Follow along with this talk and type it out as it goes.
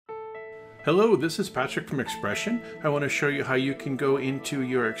Hello, this is Patrick from XPression. I want to show you how you can go into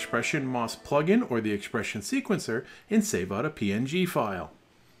your XPression MOS plugin or the XPression sequencer and save out a PNG file.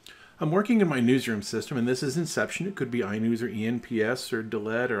 I'm working in my newsroom system, and this is Inception. It could be iNews or ENPS or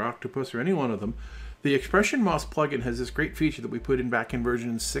Delete or Octopus or any one of them. The XPression MOS plugin has this great feature that we put in back in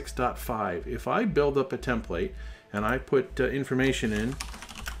version 6.5. If I build up a template and I put information in,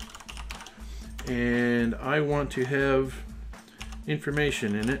 and I want to have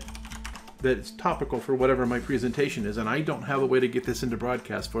information in it that it's topical for whatever my presentation is, and I don't have a way to get this into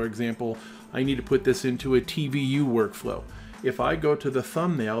broadcast. For example, I need to put this into a TVU workflow. If I go to the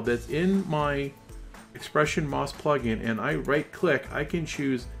thumbnail that's in my XPression MOS plugin and I right click, I can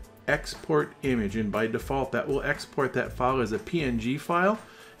choose export image, and by default that will export that file as a PNG file.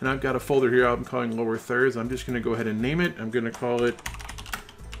 And I've got a folder here I'm calling lower thirds. I'm just going to go ahead and name it. I'm going to call it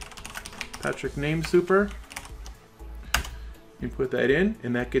Patrick Name Super. You put that in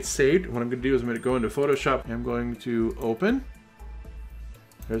and that gets saved. What I'm going to do is I'm going to go into Photoshop and I'm going to open.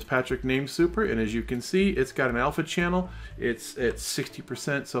 There's Patrick Name Super, and as you can see, it's got an alpha channel. It's at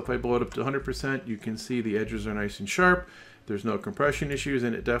 60%, so if I blow it up to 100%, you can see the edges are nice and sharp. There's no compression issues,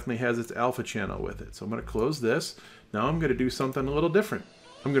 and it definitely has its alpha channel with it. So I'm going to close this. Now I'm going to do something a little different.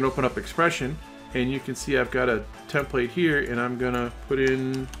 I'm going to open up XPression, and you can see I've got a template here, and I'm going to put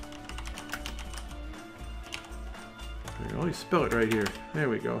in, let me spell it right here. There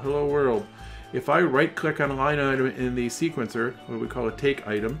we go. Hello world. If I right click on a line item in the sequencer, what we call a take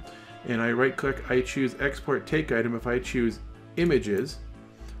item, and I right click, I choose export take item. If I choose images,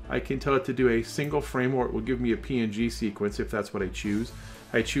 I can tell it to do a single frame, or it will give me a PNG sequence if that's what I choose.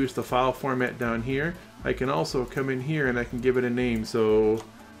 I choose the file format down here. I can also come in here and I can give it a name. So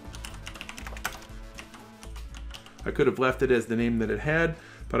I could have left it as the name that it had,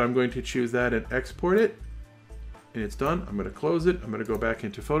 but I'm going to choose that and export it. And it's done. I'm going to close it. I'm going to go back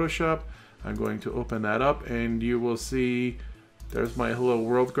into Photoshop. I'm going to open that up, and you will see there's my hello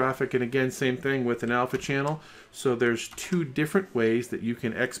world graphic. And again, same thing with an alpha channel. So there's two different ways that you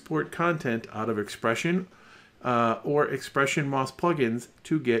can export content out of XPression or XPression MOS plugins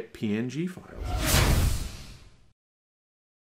to get PNG files.